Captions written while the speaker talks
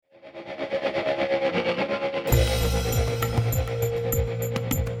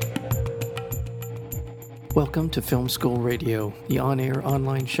Welcome to Film School Radio, the on-air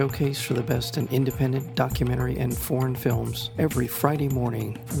online showcase for the best in independent documentary and foreign films, every Friday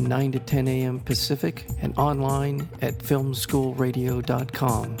morning from 9 to 10 a.m. Pacific and online at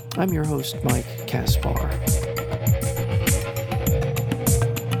filmschoolradio.com. I'm your host, Mike Kaspar.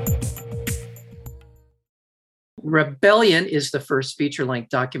 Rebellion is the first feature-length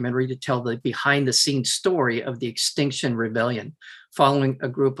documentary to tell the behind-the-scenes story of the Extinction Rebellion, following a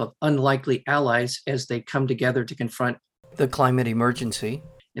group of unlikely allies as they come together to confront the climate emergency.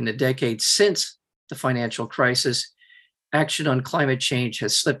 In the decades since the financial crisis, action on climate change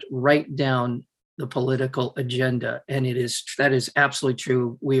has slipped right down the political agenda, and that is absolutely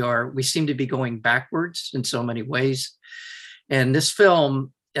true. We seem to be going backwards in so many ways. And this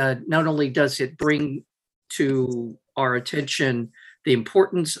film, not only does it bring to our attention the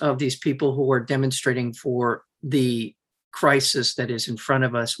importance of these people who are demonstrating for the crisis that is in front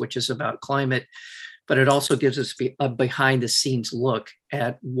of us, which is about climate, but it also gives us a behind the scenes look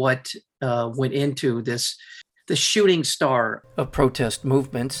at what went into the shooting star of protest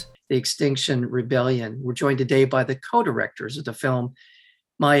movements, the Extinction Rebellion. We're joined today by the co-directors of the film,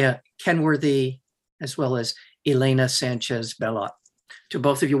 Maya Kenworthy, as well as Elena Sanchez-Bellot. To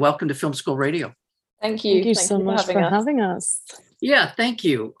both of you, welcome to Film School Radio. Thank you. Thank you so much for having us. Yeah, thank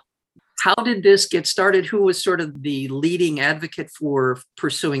you. How did this get started? Who was sort of the leading advocate for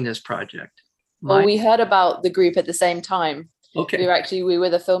pursuing this project? Well, we heard about the group at the same time. Okay. We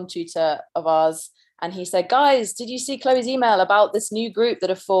were the film tutor of ours, and he said, guys, did you see Chloe's email about this new group that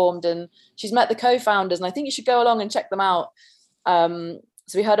have formed, and she's met the co-founders, and I think you should go along and check them out. So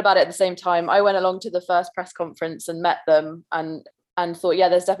we heard about it at the same time. I went along to the first press conference and met them and thought, yeah,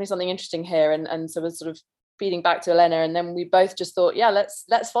 there's definitely something interesting here. And so we're sort of feeding back to Elena, and then we both just thought, yeah,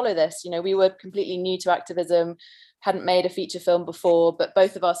 let's follow this. You know, we were completely new to activism, hadn't made a feature film before, but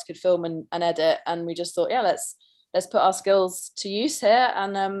both of us could film and edit, and we just thought, yeah, let's put our skills to use here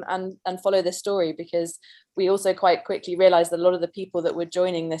and follow this story, because we also quite quickly realized that a lot of the people that were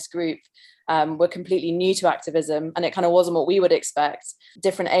joining this group were completely new to activism, and it kind of wasn't what we would expect.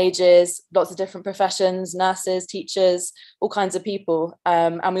 Different ages, lots of different professions, nurses, teachers, all kinds of people.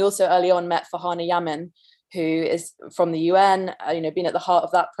 And we also early on met Farhana Yamin, who is from the UN, been at the heart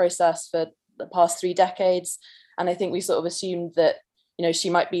of that process for the past 3 decades. And I think we sort of assumed that, she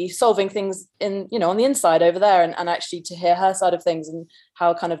might be solving things on the inside over there, and actually to hear her side of things and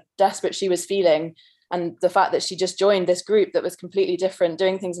how kind of desperate she was feeling. And the fact that she just joined this group that was completely different,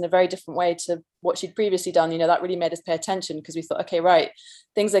 doing things in a very different way to what she'd previously done, that really made us pay attention, because we thought, okay, right,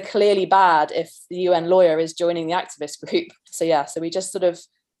 things are clearly bad if the UN lawyer is joining the activist group. So we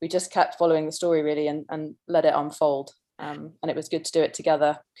just kept following the story really and let it unfold. And it was good to do it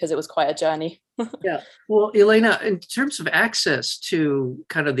together because it was quite a journey. Yeah. Well, Elena, in terms of access to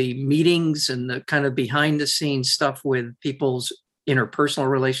kind of the meetings and the kind of behind the scenes stuff with people's interpersonal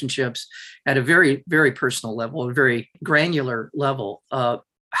relationships at a very, very personal level, a very granular level,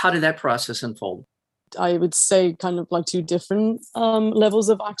 how did that process unfold? I would say kind of like 2 different levels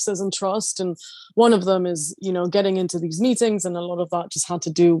of access and trust. And one of them is, getting into these meetings, and a lot of that just had to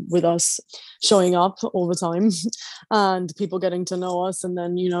do with us showing up all the time and people getting to know us. And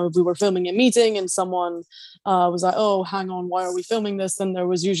then, if we were filming a meeting and someone was like, oh, hang on, why are we filming this? And there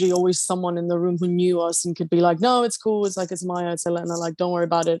was usually always someone in the room who knew us and could be like, no, it's cool. It's Maya, it's Elena, don't worry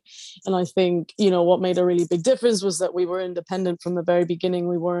about it. And I think, what made a really big difference was that we were independent from the very beginning.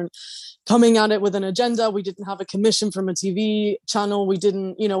 We weren't coming at it with an agenda. We didn't have a commission from a TV channel. We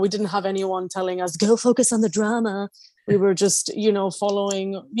didn't have anyone telling us, go focus on the drama. We were just,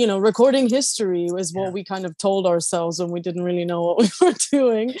 following, recording history is what we kind of told ourselves when we didn't really know what we were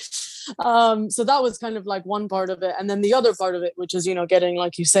doing. So that was kind of like one part of it. And then the other part of it, which is, getting,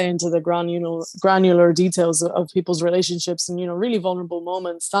 like you say, into the granular details of people's relationships and, really vulnerable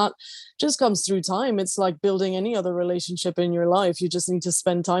moments, that just comes through time. It's like building any other relationship in your life. You just need to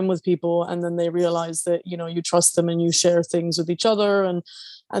spend time with people, and then they realize that, you trust them and you share things with each other,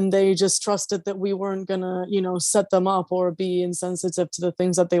 and they just trusted that we weren't gonna, set them up or be insensitive to the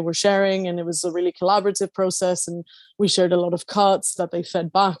things that they were sharing. And it was a really collaborative process, and we shared a lot of cuts that they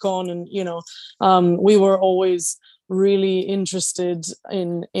fed back on. And, we were always really interested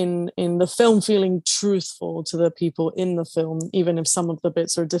in the film feeling truthful to the people in the film, even if some of the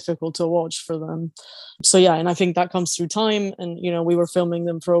bits are difficult to watch for them. So yeah, and I think that comes through time. And we were filming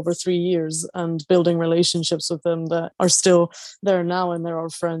them for over 3 years and building relationships with them that are still there now, and they're our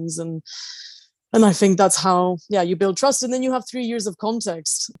friends. And I think that's how, you build trust. And then you have 3 years of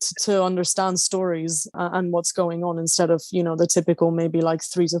context to understand stories and what's going on, instead of, the typical maybe like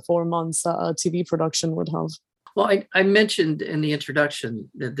 3 to 4 months that a TV production would have. Well, I mentioned in the introduction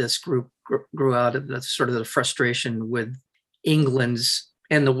that this group grew out of the sort of the frustration with England's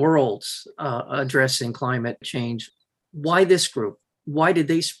and the world's addressing climate change. Why this group? Why did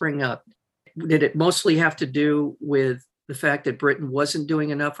they spring up? Did it mostly have to do with the fact that Britain wasn't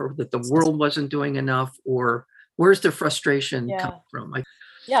doing enough, or that the world wasn't doing enough, or where's the frustration come from?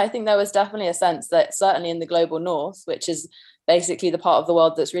 I think there was definitely a sense that certainly in the global north, which is basically the part of the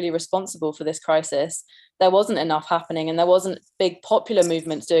world that's really responsible for this crisis, there wasn't enough happening, and there wasn't big popular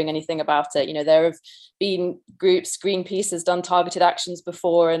movements doing anything about it. You know, there have been groups, Greenpeace has done targeted actions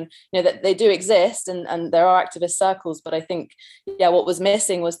before, and you know that they do exist, and there are activist circles. But I think, what was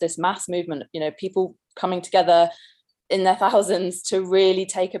missing was this mass movement. You know, people coming together in their thousands to really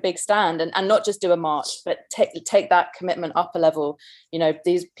take a big stand, and not just do a march, but take that commitment up a level. You know,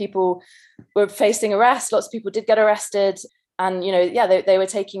 these people were facing arrest. Lots of people did get arrested. And, you know, they were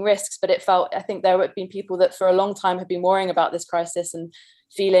taking risks, but I think there have been people that for a long time have been worrying about this crisis and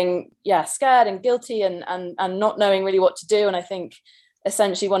feeling, scared and guilty and not knowing really what to do. And I think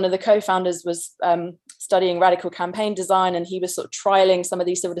essentially one of the co-founders was studying radical campaign design, and he was sort of trialing some of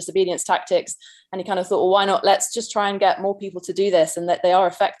these civil disobedience tactics. And he kind of thought, well, why not? Let's just try and get more people to do this, and that they are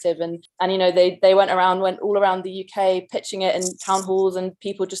effective. And you know, they went all around the UK pitching it in town halls, and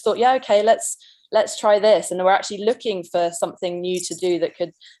people just thought, okay, let's try this. And we're actually looking for something new to do that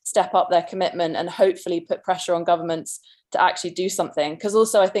could step up their commitment and hopefully put pressure on governments to actually do something. Because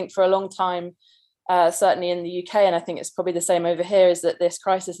also I think for a long time, certainly in the UK, and I think it's probably the same over here, is that this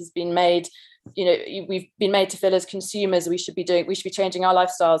crisis has been made, you know, we've been made to feel as consumers we should be changing our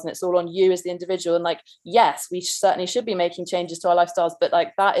lifestyles, and it's all on you as the individual. And like, yes, we certainly should be making changes to our lifestyles, but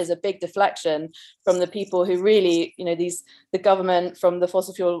like that is a big deflection from the people who really, you know, the government, from the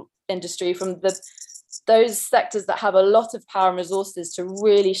fossil fuel industry, from those sectors that have a lot of power and resources to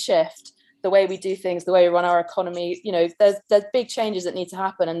really shift the way we do things, the way we run our economy. You know, there's big changes that need to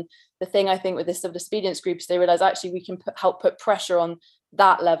happen. And the thing I think with this civil disobedience groups, they realize actually we can help put pressure on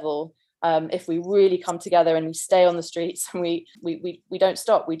that level if we really come together and we stay on the streets and we don't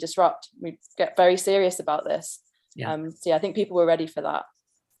stop, we disrupt, we get very serious about this. So I think people were ready for that.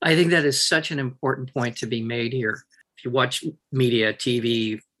 I think that is such an important point to be made here. If you watch media,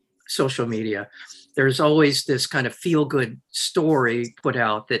 TV, social media, there's always this kind of feel-good story put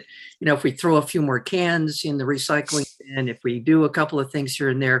out that, you know, if we throw a few more cans in the recycling bin, if we do a couple of things here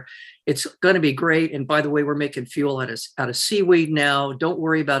and there, it's going to be great. And by the way, we're making fuel out of seaweed now. Don't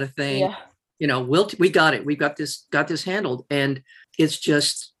worry about a thing. Yeah. You know, we got it. We got this handled. And it's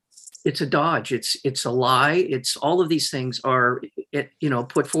a dodge. It's a lie. It's all of these things are,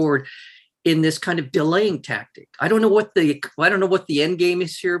 put forward in this kind of delaying tactic. I don't know what the end game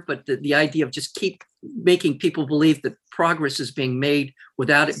is here, but the idea of just keep making people believe that progress is being made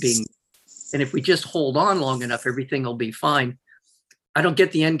without it being, and if we just hold on long enough, everything will be fine. I don't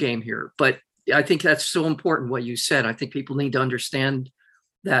get the end game here, but I think that's so important what you said. I think people need to understand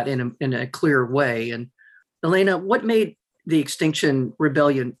that in a clear way. And Elena, what made the Extinction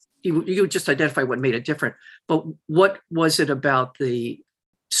Rebellion? You just identify what made it different, but what was it about the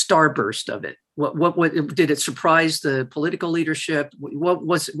starburst of it? What did it surprise the political leadership?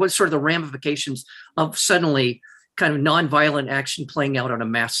 What sort of the ramifications of suddenly kind of nonviolent action playing out on a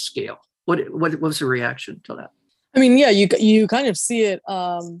mass scale? What was the reaction to that? I mean, yeah, you kind of see it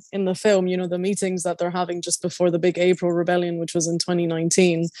in the film, you know, the meetings that they're having just before the big April Rebellion, which was in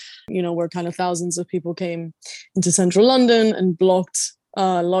 2019, you know, where kind of thousands of people came into central London and blocked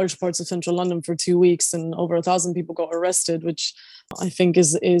large parts of central London for 2 weeks, and over 1,000 people got arrested, which I think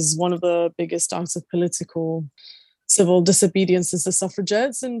is one of the biggest acts of political civil disobedience since the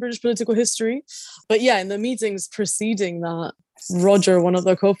suffragettes in British political history. But yeah, in the meetings preceding that, Roger, one of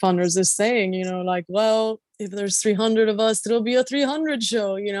the co-founders, is saying, you know, like, well, if there's 300 of us, it'll be a 300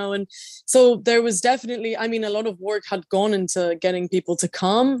 show, you know. And so there was definitely, I mean, a lot of work had gone into getting people to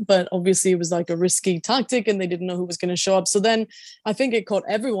come, but obviously it was like a risky tactic and they didn't know who was going to show up. So then I think it caught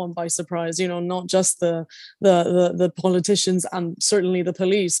everyone by surprise, you know, not just the politicians and certainly the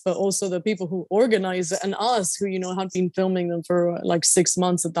police, but also the people who organized it and us who, you know, had been filming them for like 6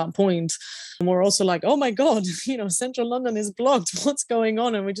 months at that point. And we're also like, oh my God, you know, central London is blocked. What's going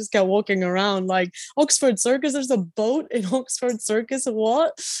on? And we just kept walking around like Oxford Circus. There's a boat in Oxford Circus.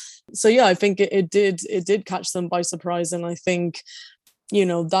 What? So yeah, I think it did catch them by surprise. And I think, you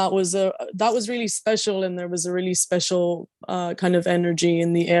know, that was really special, and there was a really special kind of energy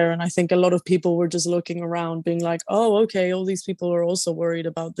in the air. And I think a lot of people were just looking around being like, oh, okay, all these people are also worried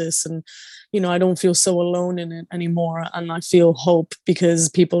about this. And, you know, I don't feel so alone in it anymore. And I feel hope because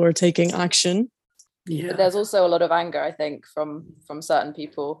people are taking action. Yeah. But there's also a lot of anger, I think, from certain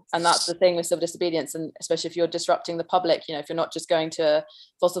people. And that's the thing with civil disobedience. And especially if you're disrupting the public, if you're not just going to a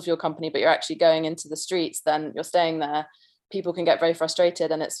fossil fuel company, but you're actually going into the streets, then you're staying there. People can get very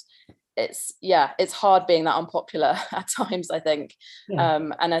frustrated, and it's hard being that unpopular at times, I think. Yeah.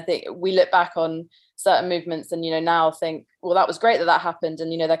 And I think we look back on certain movements and, now think, well, that was great that happened.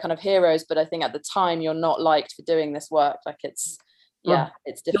 And, they're kind of heroes. But I think at the time you're not liked for doing this work. Like it's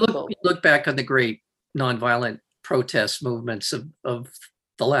difficult. You look back on the great nonviolent protest movements of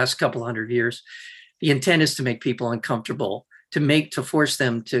the last couple hundred years. The intent is to make people uncomfortable, to force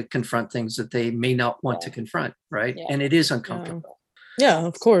them to confront things that they may not want to confront, right? Yeah. And it is uncomfortable. Yeah,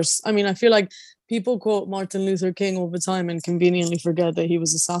 of course. I mean, I feel like people quote Martin Luther King all the time and conveniently forget that he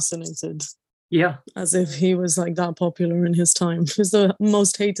was assassinated. Yeah. As if he was like that popular in his time. He's the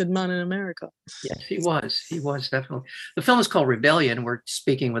most hated man in America. Yes, he was. He was, definitely. The film is called Rebellion. We're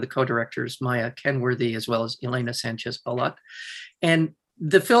speaking with the co-directors, Maya Kenworthy, as well as Elena Sanchez-Balot. And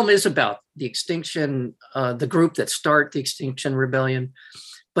the film is about the extinction, the group that start the Extinction Rebellion,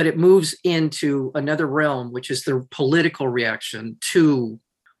 but it moves into another realm, which is the political reaction to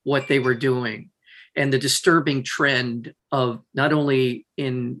what they were doing and the disturbing trend of not only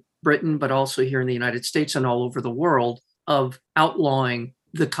in Britain, but also here in the United States and all over the world, of outlawing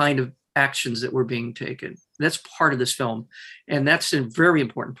the kind of actions that were being taken. That's part of this film. And that's a very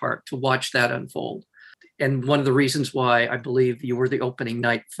important part, to watch that unfold. And one of the reasons why I believe you were the opening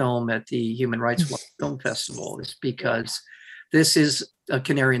night film at the Human Rights Watch Film Festival is because this is a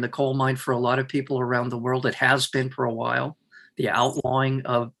canary in the coal mine for a lot of people around the world. It has been for a while, the outlawing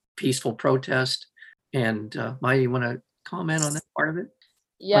of peaceful protest. And Maya, you want to comment on that part of it?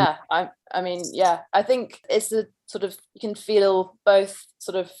 Yeah, I think it's a sort of, you can feel both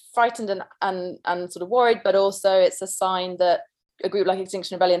sort of frightened and sort of worried, but also it's a sign that a group like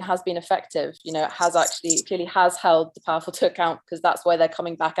Extinction Rebellion has been effective. It clearly has held the powerful to account, because that's why they're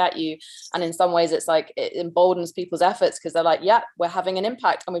coming back at you. And in some ways it's like, it emboldens people's efforts, because they're like, yeah, we're having an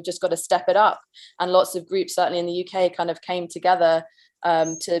impact and we've just got to step it up. And lots of groups, certainly in the UK, kind of came together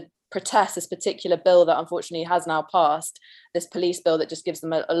to protest this particular bill that unfortunately has now passed, this police bill that just gives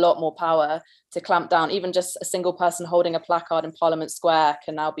them a lot more power to clamp down. Even just a single person holding a placard in Parliament Square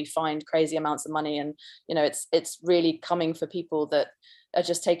can now be fined crazy amounts of money. And, it's really coming for people that are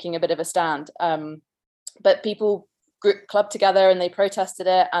just taking a bit of a stand. But people clubbed together and they protested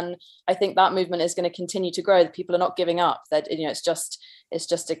it. And I think that movement is going to continue to grow. People are not giving up. That, it's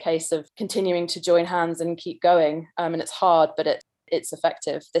just a case of continuing to join hands and keep going. And it's hard, but it's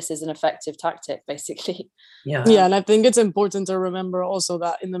effective. This is an effective tactic, basically. Yeah, and I think it's important to remember also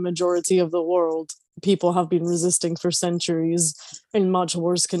that in the majority of the world, people have been resisting for centuries in much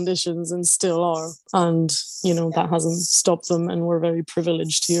worse conditions and still are. And, that hasn't stopped them, and we're very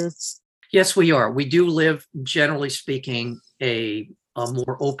privileged here. Yes, we are. We do live, generally speaking, a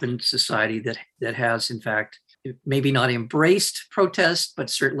more open society that has, in fact, maybe not embraced protest, but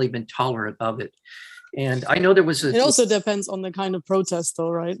certainly been tolerant of it. And I know there was it also depends on the kind of protest,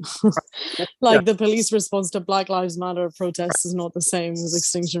 though, right? Like the police response to Black Lives Matter protests is not the same as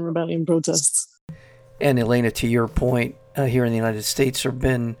Extinction Rebellion protests. And Elena, to your point, here in the United States, there have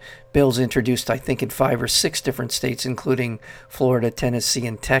been bills introduced, I think, in 5 or 6 different states, including Florida, Tennessee,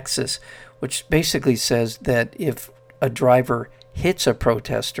 and Texas, which basically says that if a driver hits a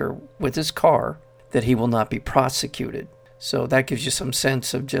protester with his car, that he will not be prosecuted. So that gives you some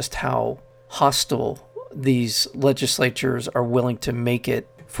sense of just how hostile these legislatures are willing to make it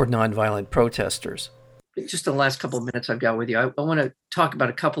for nonviolent protesters. Just the last couple of minutes I've got with you, I want to talk about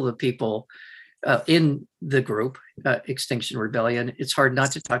a couple of people in the group, Extinction Rebellion. It's hard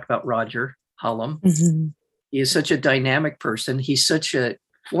not to talk about Roger Hullum. Mm-hmm. He is such a dynamic person. He's such a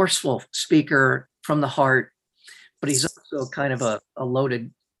forceful speaker from the heart, but he's also kind of a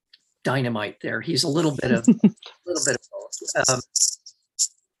loaded dynamite there. He's a little bit of both.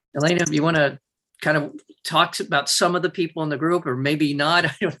 Elena, you want to kind of talk about some of the people in the group, or maybe not?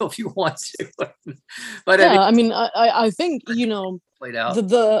 I don't know if you want to. But yeah, I think, played out.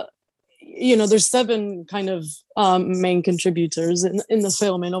 There's 7 kind of main contributors in the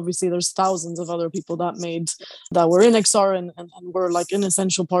film, and obviously there's thousands of other people that were in XR and were like an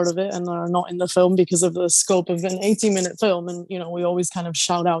essential part of it and are not in the film because of the scope of an 18-minute film. And we always kind of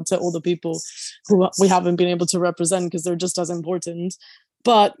shout out to all the people who we haven't been able to represent because they're just as important.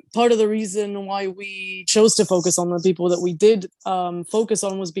 But part of the reason why we chose to focus on the people that we did focus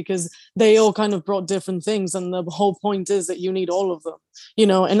on was because they all kind of brought different things. And the whole point is that you need all of them,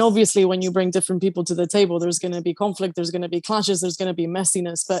 and obviously when you bring different people to the table, there's going to be conflict, there's going to be clashes, there's going to be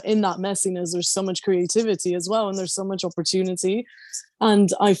messiness. But in that messiness, there's so much creativity as well. And there's so much opportunity. And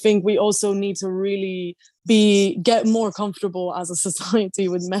I think we also need to really get more comfortable as a society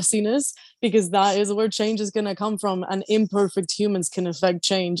with messiness, because that is where change is going to come from, and imperfect humans can affect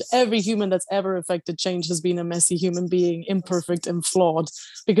change. Every human that's ever affected change has been a messy human being, imperfect and flawed,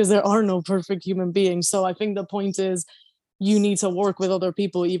 because there are no perfect human beings. So I think the point is, you need to work with other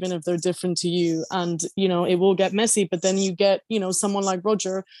people, even if they're different to you. And, it will get messy, but then you get, someone like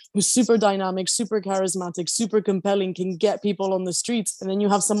Roger, who's super dynamic, super charismatic, super compelling, can get people on the streets. And then you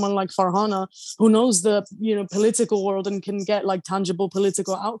have someone like Farhana, who knows the, political world and can get like tangible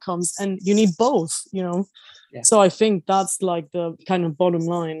political outcomes. And you need both, Yeah. So I think that's like the kind of bottom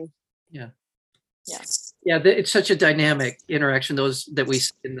line. Yeah. Yeah. Yeah, it's such a dynamic interaction, those that we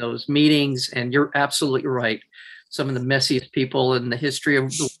see in those meetings. And you're absolutely right. Some of the messiest people in the history of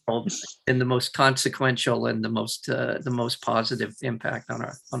the world, and the most consequential and the most positive impact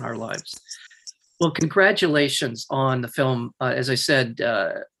on our lives. Well, congratulations on the film. As I said,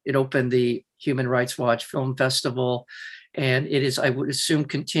 it opened the Human Rights Watch Film Festival, and it is, I would assume,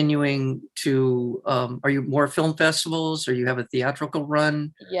 continuing to. Are you more film festivals, or you have a theatrical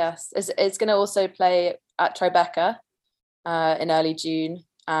run? Yes, it's going to also play at Tribeca in early June.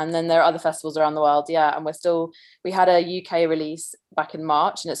 And then there are other festivals around the world. Yeah. And we had a UK release back in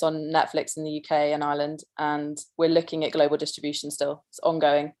March, and it's on Netflix in the UK and Ireland. And we're looking at global distribution still. It's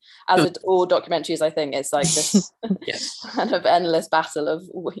ongoing. As with all documentaries, I think it's like this kind of endless battle of,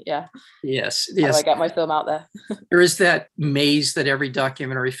 Yes. How do I get my film out there? There is that maze that every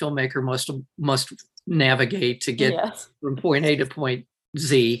documentary filmmaker must navigate to get from point A to point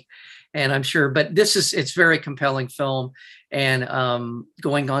Z. And I'm sure, but it's very compelling film. And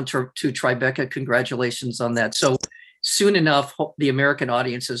going on to Tribeca, congratulations on that. So soon enough, the American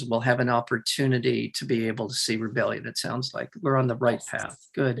audiences will have an opportunity to be able to see Rebellion. It sounds like we're on the right path.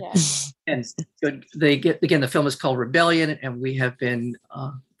 Good. Yes. And good. The film is called Rebellion, and we have been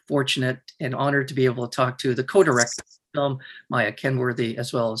fortunate and honored to be able to talk to the co-director of the film, Maya Kenworthy,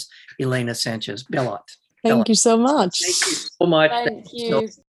 as well as Elena Sanchez-Bellot. Thank you so much. Thank you so much. Thank you.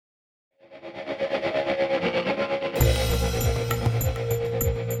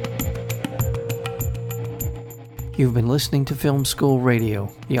 You've been listening to Film School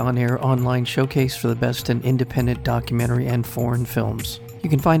Radio, the on-air online showcase for the best in independent documentary and foreign films. You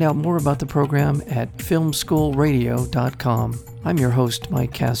can find out more about the program at filmschoolradio.com. I'm your host,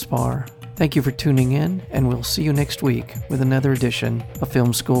 Mike Kaspar. Thank you for tuning in, and we'll see you next week with another edition of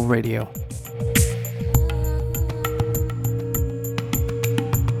Film School Radio.